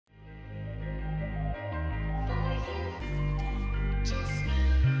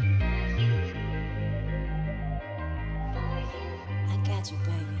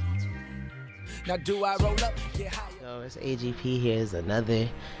Now do I roll up? Get higher. So it's AGP. Here's another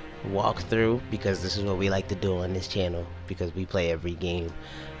walkthrough because this is what we like to do on this channel because we play every game.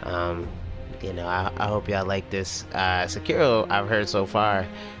 You know, I hope y'all like this. Sekiro, I've heard so far,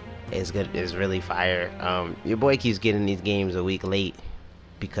 is good. Is really fire. Your boy keeps getting these games a week late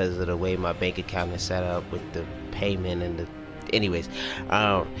because of the way my bank account is set up with the payment and the. Anyways,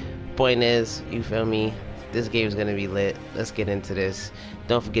 point is, you feel me? This game's gonna be lit. Let's get into this.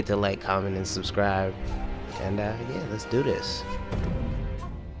 Don't forget to like, comment, and subscribe. And yeah, let's do this.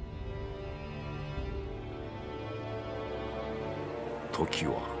 時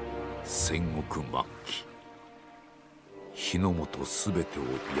は戦国末期、日の本すべてを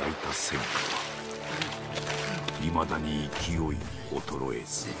焼いた戦火は未だに勢い衰え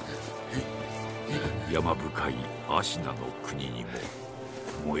ず、山深い芦名の国にも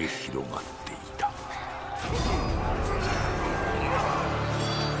燃え広がっていた。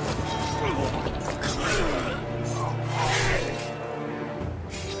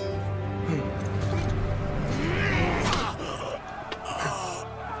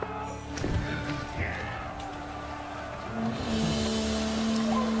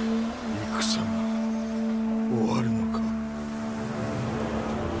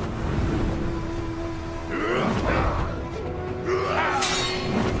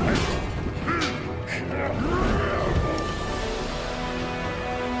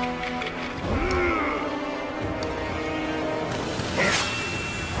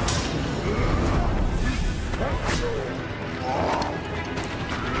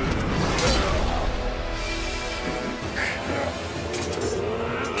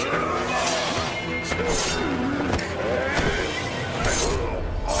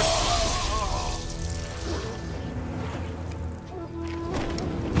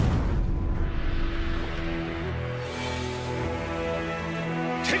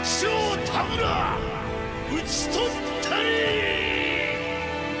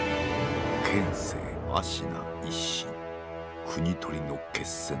県政芦名一心、国取りの決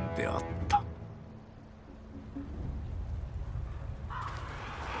戦であった。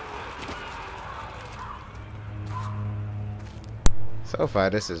So far,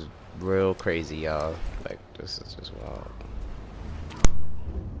 this is real crazy, y'all. Like, this is just wild.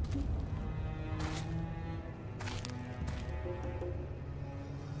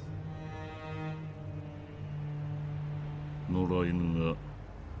 No 野良犬が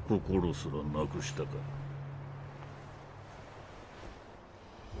心すらなくしたか。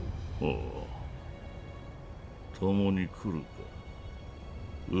ああ、共に来るか、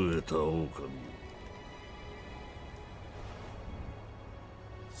飢えた狼よ。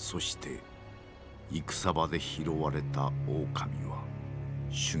そして戦場で拾われた狼は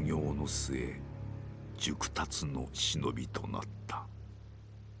修行の末熟達の忍びとなった。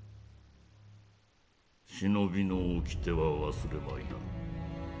忍びの掟は忘れまいな。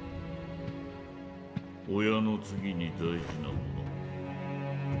親の次に大事なもの、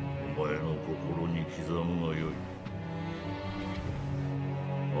お前の心に刻むがよい。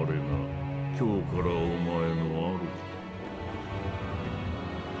あれが今日からお前の主だ。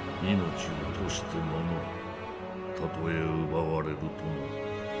命を賭して守り、たとえ奪われるとも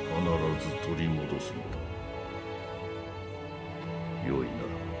必ず取り戻すのだ。よいな、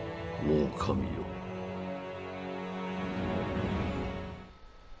狼よ。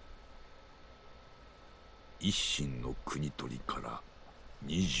一心の国取りから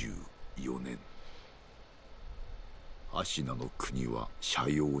24年、芦名の国は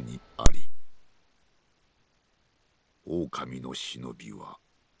斜陽にあり、狼の忍びは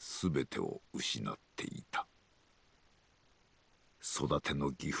すべてを失っていた。育て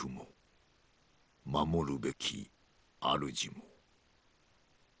の義父も守るべき主も。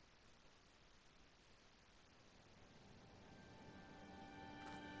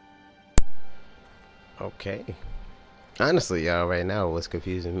Okay. Honestly, y'all, right now, what's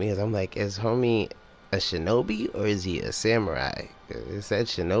confusing me is I'm like, is homie a shinobi or is he a samurai? It said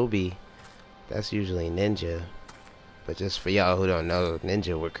shinobi. That's usually ninja. But just for y'all who don't know,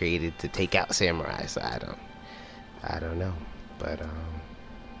 ninja were created to take out samurai, so I don't know. But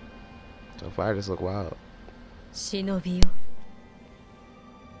so far this look wild. 忍びよ、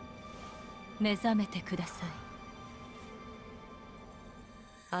目覚めてください。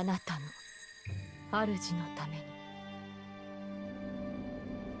あなたの主のために。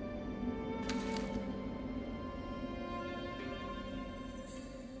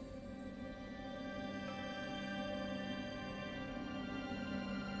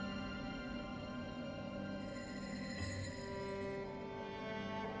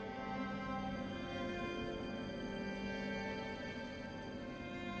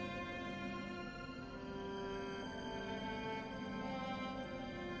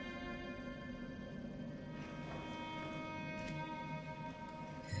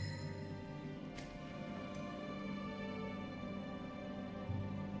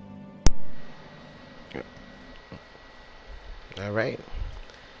All right.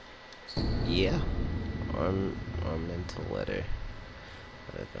 Yeah. Or mental letter.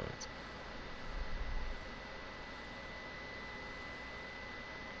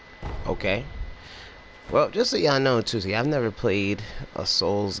 Okay. Well, just so y'all know too, see, I've never played a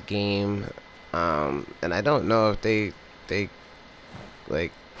Souls game, and I don't know if they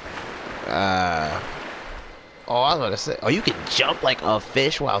like oh, I was about to say, oh, you can jump like a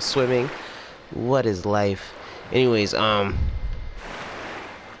fish while swimming. What is life? Anyways, oh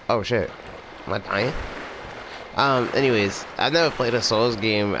shit, am I dying? Anyways, I've never played a Souls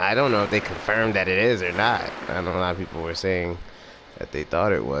game. I don't know if they confirmed that it is or not. I know a lot of people were saying that they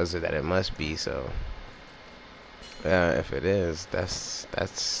thought it was or that it must be, so if it is, that's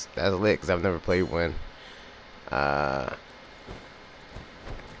lit, because I've never played one. Oh,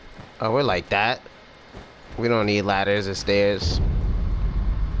 we're like that. We don't need ladders or stairs.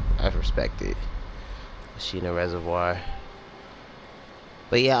 I respect it. Machina Reservoir.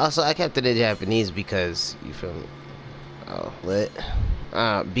 But yeah, also I kept it in Japanese because, you feel me? Oh, lit.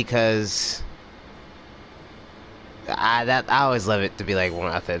 Because I always love it to be like more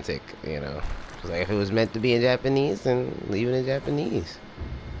authentic, you know. Like if it was meant to be in Japanese, then leave it in Japanese.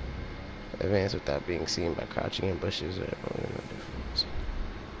 Advance without being seen by crouching in bushes or no difference.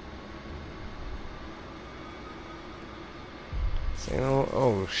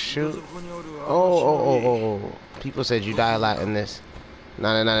 Oh shoot! Oh! People said you die a lot in this.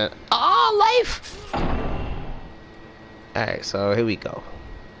 No. Oh, life! All right, so here we go.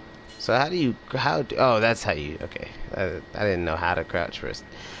 So oh, that's how you, okay. I didn't know how to crouch first.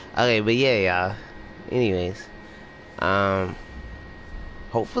 Okay, but yeah, y'all. Anyways,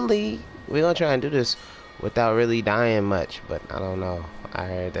 hopefully we're gonna try and do this without really dying much, but I don't know. I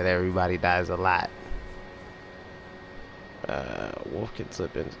heard that everybody dies a lot. Wolf can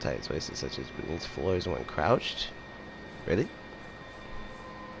slip into tight spaces such as beneath floors when crouched. Really?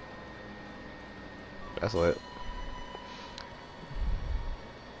 That's lit.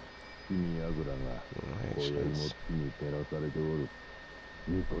 君櫓が今宵も月に照らされておる。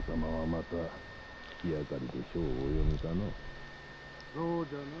巫女様はまた月明かりで書をお読みかの。そう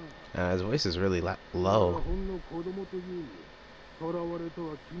じゃな。His voice is really low. ほんの子供という囚われと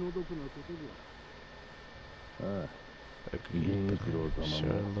は気の毒なことじゃ。ああ。源一郎様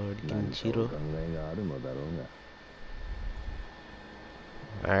も何かお考えがあるのだろ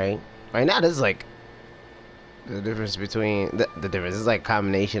うが。Alright. Right now this is like the difference between the difference is like a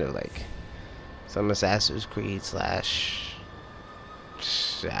combination of like some Assassin's Creed slash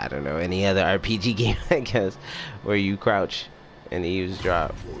I don't know, any other RPG game, I guess, where you crouch and the use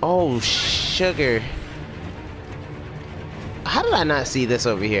drop. Oh, sugar. How did I not see this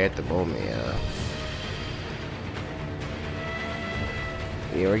over here at the moment, yo?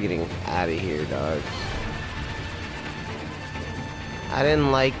 Yeah, we're getting out of here, dog. I didn't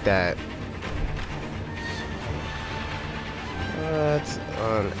like that. What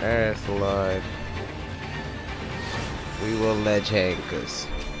on earth, Lord? We will ledge hang, cause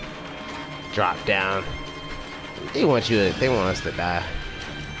drop down. They want us to die.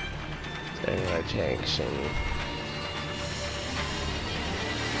 So ledge hang, shame.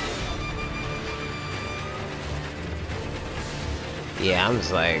 Yeah, I'm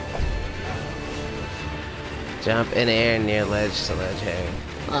just like jump in the air near ledge to ledge hang.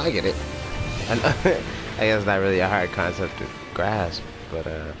 Oh, I get it. I guess it's not really a hard concept to grasp, but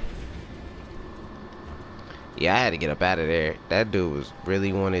yeah, I had to get up out of there. That dude was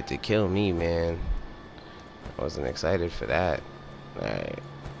really wanted to kill me, man. I wasn't excited for that. Alright.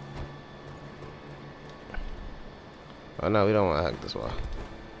 Oh no, we don't want to hug this wall.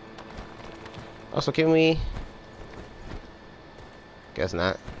 Also, can we? Guess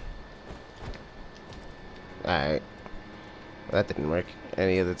not. Alright. Well, that didn't work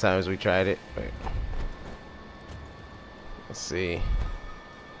any of the times we tried it. Wait. Let's see.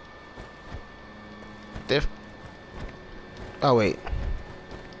 Oh, wait.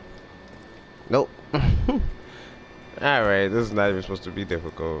 Nope. Alright, this is not even supposed to be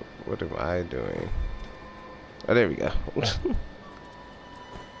difficult. What am I doing? Oh, there we go.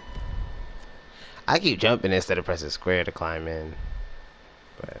 I keep jumping instead of pressing square to climb in.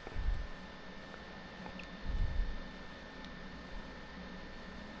 But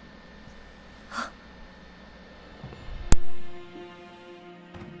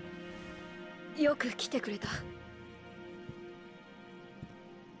よく来てくれた。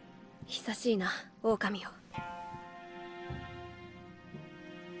久しいな、狼よ。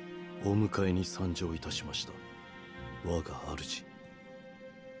お迎えに参上いたしました。我が主。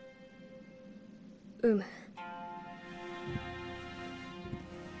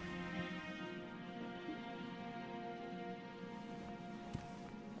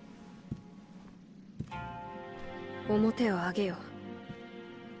表を上げよ。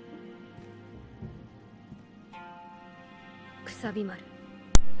くさび丸。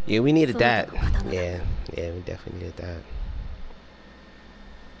 Yeah, we needed that. Yeah, yeah, we definitely needed that.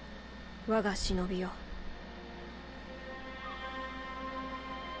 我が忍びよ。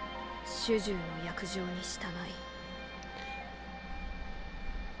主従の約定に従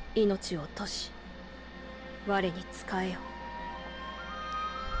い、命を賭し、我に仕えよ。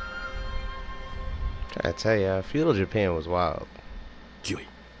 I tell ya, feudal Japan was wild. 御意。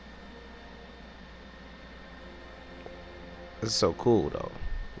 This is so cool though.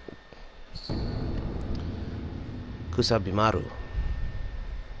 Kusabimaru.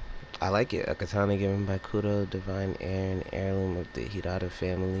 I like it. A katana given by Kudo, divine heir and heirloom of the Hirata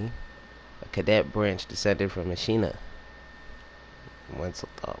family. A cadet branch descended from Ashina. Once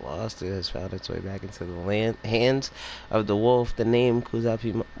thought lost, it has found its way back into the hands of the wolf. The name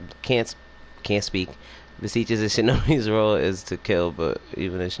Kusabi can't speak. This teaches a shinobi's role is to kill, but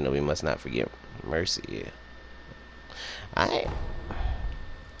even a shinobi must not forget mercy. Yeah. Alright.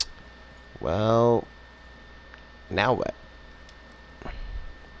 Well, now what?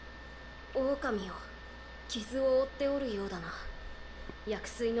 狼よ、傷を負っておるようだな。薬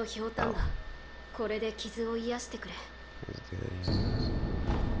水のひょうたんだ。これで傷を癒してくれ。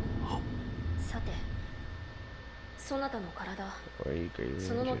さて、そなたの体、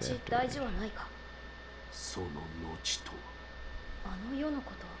その後大事はないか。その後とあの世の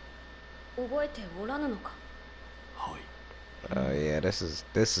こと、覚えておらぬのか。はい。Yeah, this is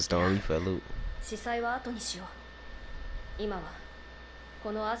the story for Luke. 司祭は後にしよう。今は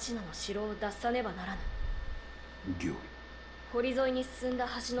このアシナの城を脱さねばならぬ。御意。堀沿いに進んだ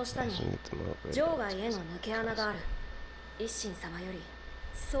橋の下に場外への抜け穴がある。一心様より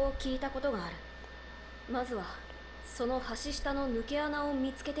そう聞いたことがある。まずはその橋下の抜け穴を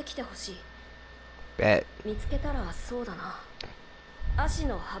見つけてきてほしい。見つけたらそうだな。足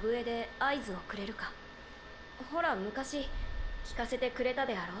の歯笛で合図をくれるか。ほら昔聞かせてくれた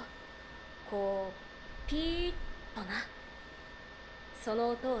であろう。こうピーッとな。その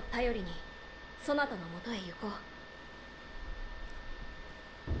音を頼りにそなたのもとへ行こう。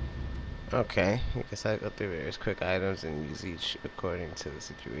 Okay, I guess I go through various quick items and use each according to the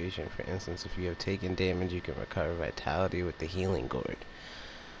situation. For instance, if you have taken damage, you can recover vitality with the healing gourd.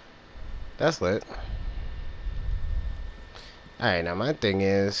 That's lit. Alright, now my thing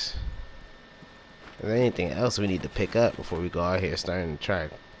is there anything else we need to pick up before we go out here starting to try?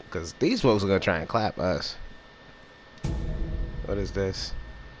 Because these folks are going to try and clap us. What is this?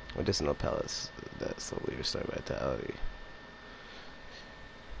 Medicinal pellets. That's the way to restore vitality.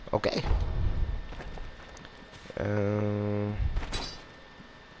 Okay.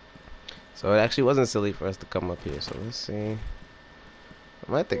 So it actually wasn't silly for us to come up here. So let's see.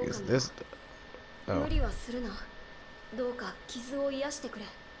 My thing is this. Oh.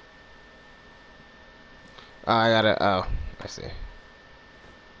 Oh, I gotta. Oh, I see.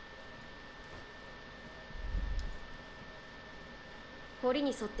 So,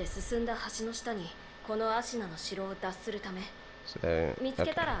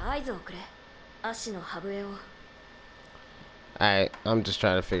 alright, I'm just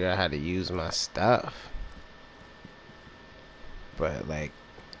trying to figure out how to use my stuff. But like,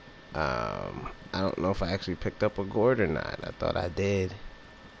 I don't know if I actually picked up a gourd or not. I thought I did.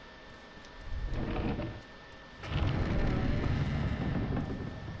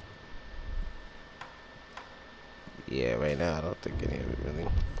 Yeah, right now I don't think any of it really.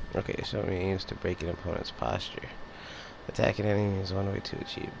 Okay, show me aims to break an opponent's posture. Attacking enemies is one way to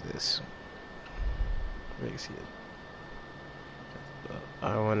achieve this. Breaks it.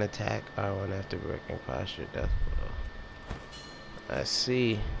 R1 attack, R1 after breaking posture, death blow. I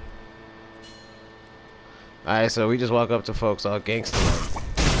see. Alright, so we just walk up to folks all gangster.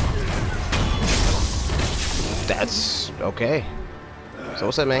 That's okay. So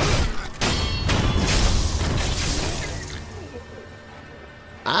what's up, man?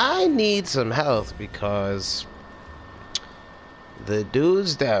 I need some health because the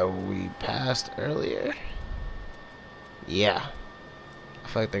dudes that we passed earlier, yeah, I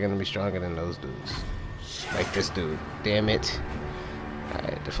feel like they're gonna be stronger than those dudes. Like this dude. Damn it.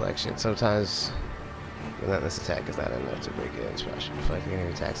 Alright, deflection. Sometimes relentless attack is not enough to break it in special. Deflecting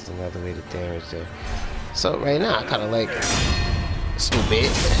enemy attacks is another way to damage there. So right now I kinda like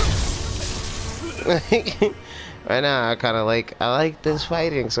stupid. Right now I kinda like this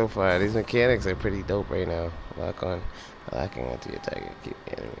fighting so far. These mechanics are pretty dope right now. Locking onto your target, keep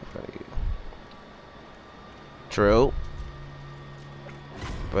the enemy in front of you. True.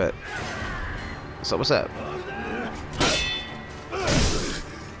 But so what's up?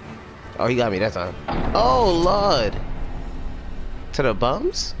 Oh, he got me that time. Oh, Lord. To the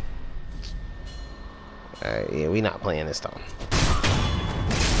bums? Alright, yeah, we not playing this time.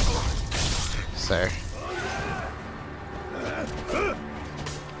 Sir.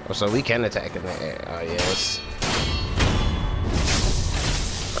 Oh, so we can attack in the air. Oh, yes.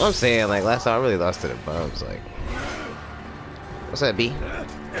 I'm saying, like, last time I really lost to the bums. Like, what's that, B?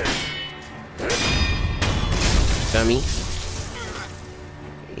 Dummy.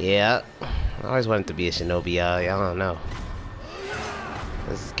 Yeah. I always wanted to be a shinobi, y'all. Y'all don't know.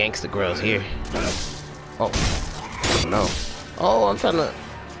 This is gangster girls here. Oh. No. Oh,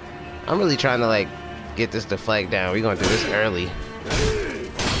 I'm really trying to, like, get this deflect down. We're gonna do this early.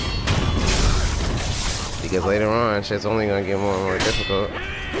 Because later on, shit's only gonna get more and more difficult.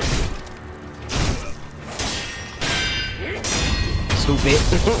 Stupid.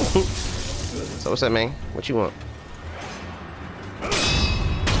 So what's up, man? What you want?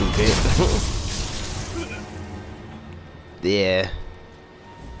 Stupid. Yeah.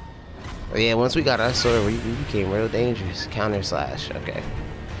 Oh, yeah, once we got our sword, we became real dangerous. Counter slash. Okay.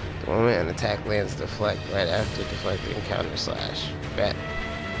 The moment an attack lands, deflect right after deflecting, counter slash. Bet.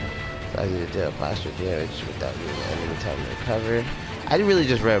 Allows you to deal posture damage without giving the enemy time to recover. I really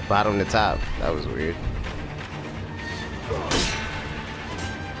just read bottom to top. That was weird.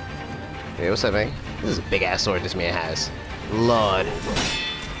 Hey, what's up, man? This is a big ass sword this man has. Lord.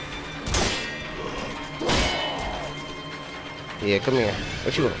 Yeah, come here.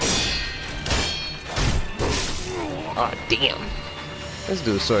 What you want? Oh, damn. This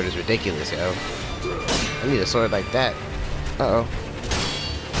dude's sword is ridiculous, yo. I need a sword like that. Uh-oh.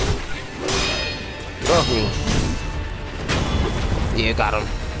 Get off me. Yeah, got him.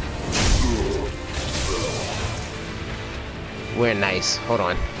 We're nice. Hold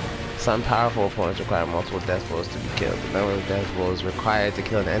on. Some powerful opponents require multiple death blows to be killed. The number of death blows required to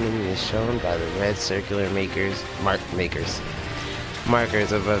kill an enemy is shown by the red circular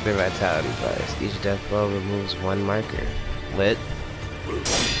markers above their vitality bars. Each death blow removes one marker. Lit.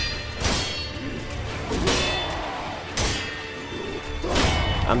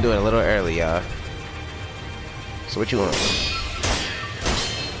 I'm doing a little early, y'all. So what you want?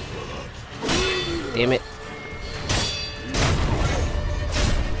 Damn it.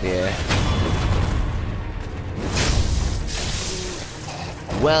 Yeah.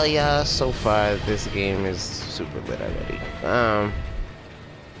 Well, yeah, so far this game is super lit already.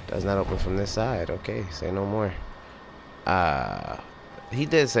 Does not open from this side. Okay, say no more. He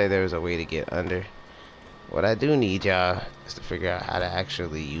did say there was a way to get under. What I do need, y'all, is to figure out how to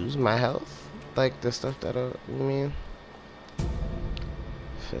actually use my health. Like the stuff that I mean.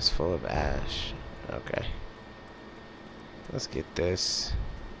 Fistful of ash. Okay. Let's get this.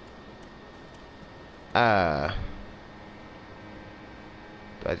 Do I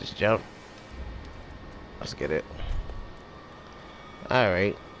just jump? Let's get it.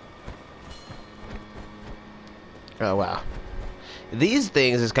 Alright. Oh, wow. These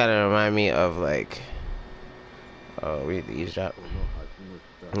things just kind of remind me of, like... Oh, we need to eavesdrop.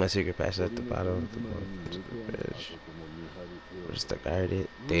 My secret passage at the bottom of the bridge. We're just to guard it.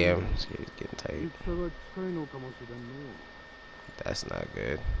 Damn, it's getting tight. That's not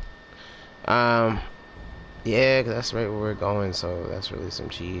good. Yeah, 'cause that's right where we're going, so that's really some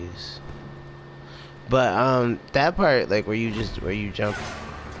cheese. But that part, like where you jump.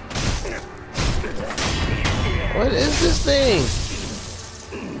 What is this thing?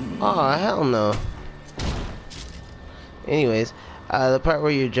 Oh, hell no. Anyways, the part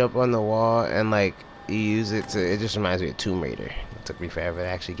where you jump on the wall and like you use it to, it just reminds me of Tomb Raider. It took me forever to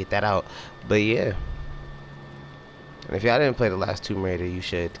actually get that out, but yeah. And if y'all didn't play the last Tomb Raider, you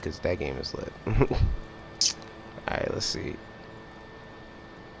should, because that game is lit. Alright, let's see.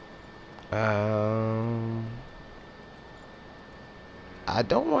 I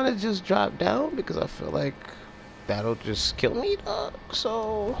don't want to just drop down because I feel like that'll just kill me, dog.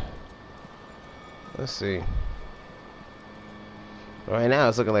 So let's see. Right now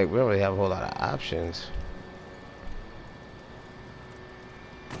it's looking like we don't really have a whole lot of options.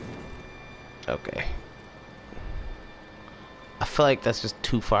 Okay. I feel like that's just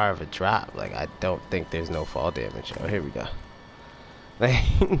too far of a drop. Like, I don't think there's no fall damage. Oh, here we go.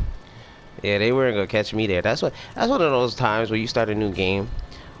 Yeah, they weren't gonna catch me there. That's one of those times where you start a new game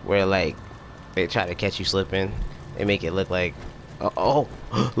where like they try to catch you slipping. They make it look like oh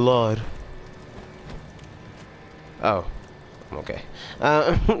Lord. Oh, okay.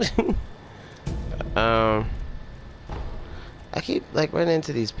 I keep like running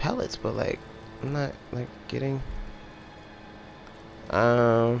into these pellets, but like I'm not like getting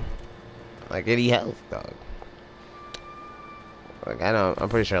like any health, dog. Like, I know, I'm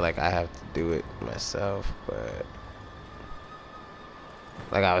pretty sure, like, I have to do it myself, but...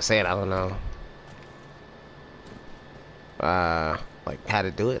 Like I was saying, I don't know. Like, how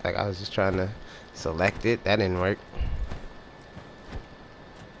to do it. Like, I was just trying to select it. That didn't work.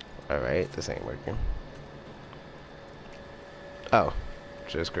 Alright, this ain't working. Oh.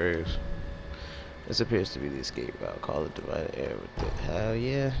 Just cruise. This appears to be the escape route. Call it divided air with the hell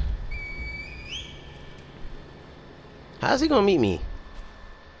yeah. How's he gonna meet me?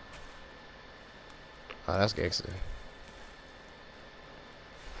 Oh, that's gangster.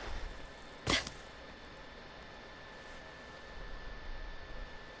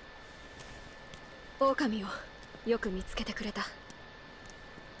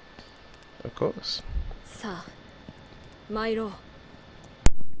 Of course. さあ参ろう。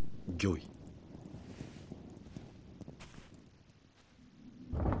御意。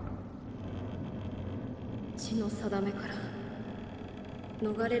血の定めから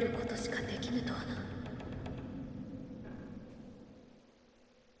逃れることしかできぬとはな。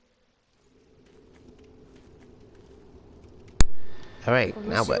Alright,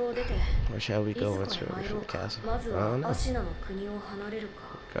 now what? Where shall we go once we're away from the castle? I don't know.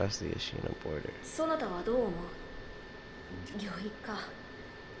 Across the Ashina border. そなたはどう思う？御意か。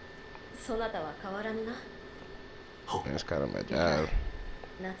そなたは変わらぬな。 That's kind of my job.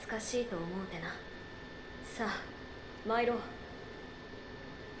 懐かしいと思うてな。さあ、参ろう。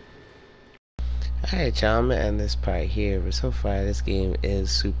 Alright, y'all, I'm gonna end this part here, but so far this game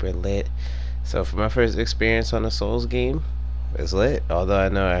is super lit. So for my first experience on a Souls game, it's lit, although I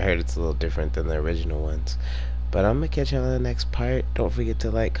know I heard it's a little different than the original ones. But I'm gonna catch y'all on the next part. Don't forget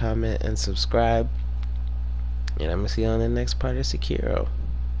to like, comment, and subscribe. And I'm gonna see you on the next part of Sekiro.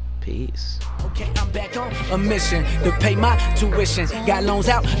 Peace. Okay, I'm back on a mission to pay my tuition. Got loans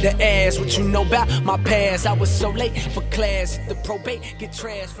out the ass. What you know about my past? I was so late for class. The probate get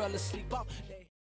trashed. Fell asleep off.